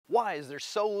Why is there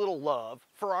so little love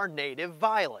for our native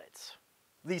violets?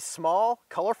 These small,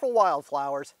 colorful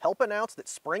wildflowers help announce that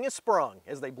spring is sprung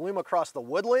as they bloom across the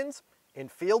woodlands, in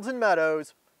fields and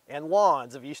meadows, and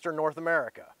lawns of eastern North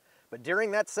America. But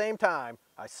during that same time,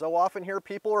 I so often hear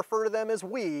people refer to them as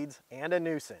weeds and a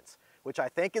nuisance, which I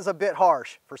think is a bit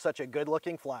harsh for such a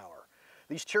good-looking flower.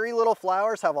 These cheery little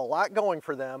flowers have a lot going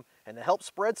for them, and to help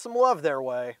spread some love their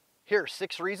way, here are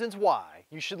 6 reasons why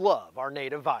you should love our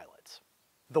native violets.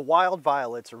 The wild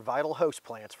violets are vital host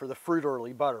plants for the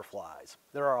fritillary butterflies.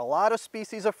 There are a lot of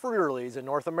species of fritillars in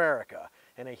North America,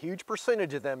 and a huge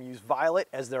percentage of them use violet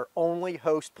as their only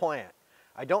host plant.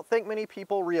 I don't think many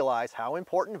people realize how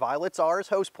important violets are as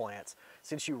host plants,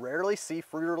 since you rarely see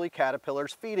fritillary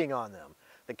caterpillars feeding on them.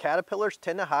 The caterpillars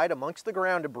tend to hide amongst the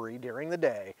ground debris during the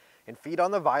day and feed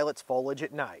on the violet's foliage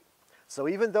at night. So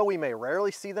even though we may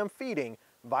rarely see them feeding,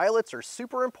 violets are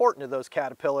super important to those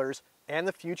caterpillars and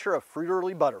the future of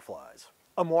fritillary butterflies.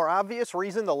 A more obvious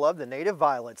reason to love the native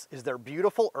violets is their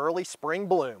beautiful early spring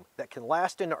bloom that can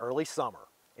last into early summer.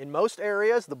 In most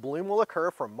areas, the bloom will occur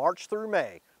from March through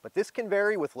May, but this can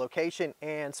vary with location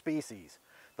and species.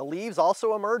 The leaves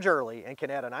also emerge early and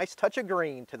can add a nice touch of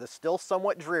green to the still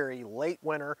somewhat dreary late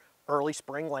winter, early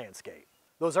spring landscape.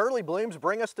 Those early blooms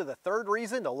bring us to the 3rd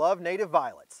reason to love native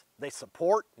violets. They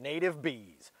support native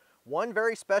bees. One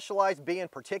very specialized bee in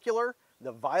particular,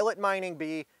 the violet mining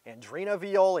bee, Andrena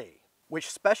violae,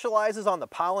 which specializes on the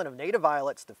pollen of native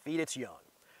violets to feed its young.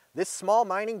 This small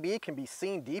mining bee can be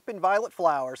seen deep in violet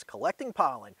flowers collecting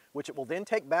pollen, which it will then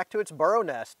take back to its burrow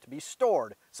nest to be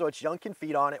stored so its young can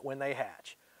feed on it when they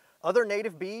hatch. Other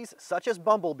native bees, such as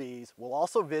bumblebees, will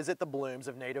also visit the blooms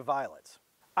of native violets.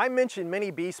 I mention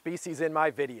many bee species in my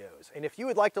videos, and if you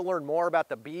would like to learn more about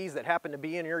the bees that happen to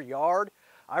be in your yard,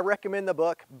 I recommend the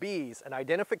book Bees, an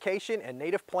Identification and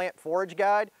Native Plant Forage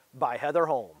Guide by Heather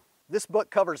Holm. This book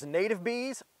covers native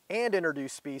bees and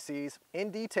introduced species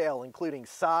in detail, including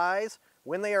size,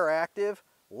 when they are active,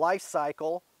 life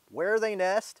cycle, where they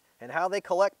nest, and how they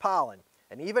collect pollen,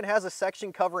 and even has a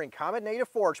section covering common native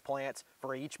forage plants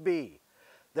for each bee.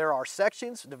 There are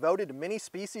sections devoted to many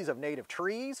species of native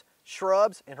trees,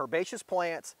 shrubs, and herbaceous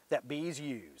plants that bees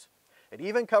use. It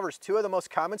even covers 2 of the most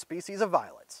common species of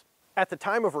violets. At the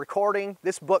time of recording,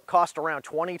 this book cost around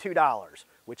 $22,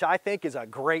 which I think is a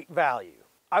great value.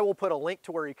 I will put a link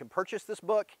to where you can purchase this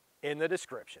book in the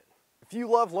description. If you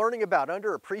love learning about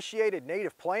underappreciated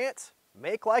native plants,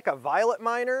 make like a violet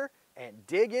miner and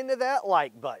dig into that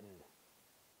like button.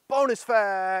 Bonus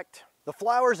fact! The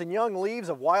flowers and young leaves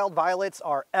of wild violets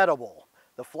are edible.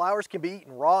 The flowers can be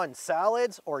eaten raw in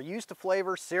salads or used to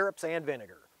flavor syrups and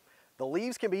vinegar. The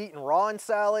leaves can be eaten raw in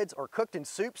salads or cooked in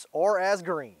soups or as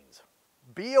greens.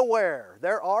 Be aware,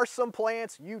 there are some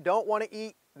plants you don't want to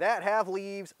eat that have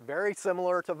leaves very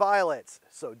similar to violets.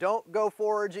 So don't go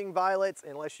foraging violets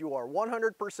unless you are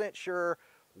 100% sure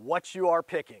what you are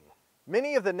picking.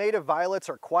 Many of the native violets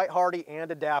are quite hardy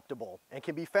and adaptable and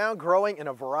can be found growing in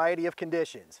a variety of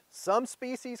conditions. Some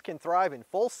species can thrive in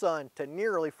full sun to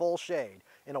nearly full shade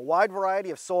in a wide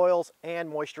variety of soils and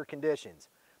moisture conditions.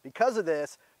 Because of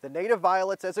this, the native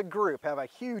violets as a group have a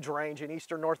huge range in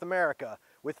eastern North America,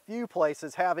 with few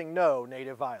places having no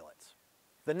native violets.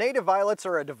 The native violets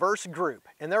are a diverse group,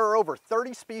 and there are over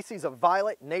 30 species of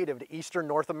violet native to eastern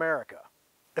North America.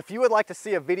 If you would like to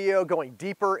see a video going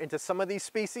deeper into some of these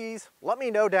species, let me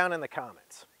know down in the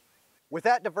comments. With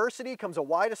that diversity comes a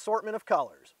wide assortment of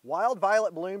colors. Wild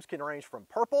violet blooms can range from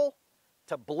purple,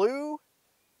 to blue,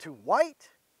 to white,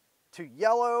 to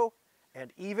yellow,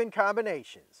 and even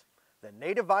combinations. The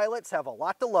native violets have a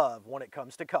lot to love when it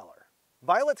comes to color.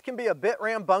 Violets can be a bit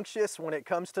rambunctious when it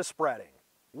comes to spreading,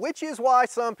 which is why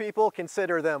some people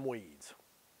consider them weeds.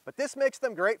 But this makes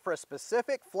them great for a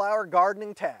specific flower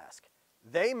gardening task.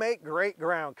 They make great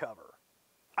ground cover.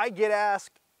 I get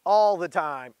asked all the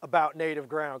time about native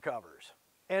ground covers.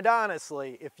 And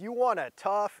honestly, if you want a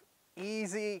tough,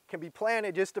 easy, can be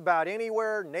planted just about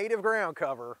anywhere native ground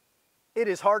cover, it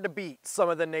is hard to beat some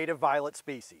of the native violet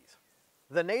species.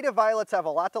 The native violets have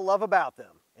a lot to love about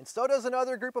them, and so does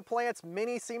another group of plants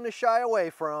many seem to shy away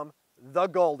from, the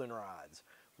goldenrods.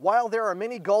 While there are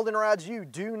many goldenrods you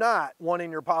do not want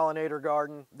in your pollinator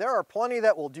garden, there are plenty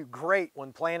that will do great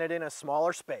when planted in a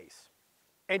smaller space.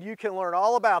 And you can learn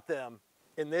all about them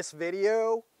in this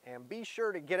video, and be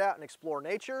sure to get out and explore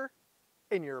nature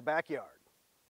in your backyard.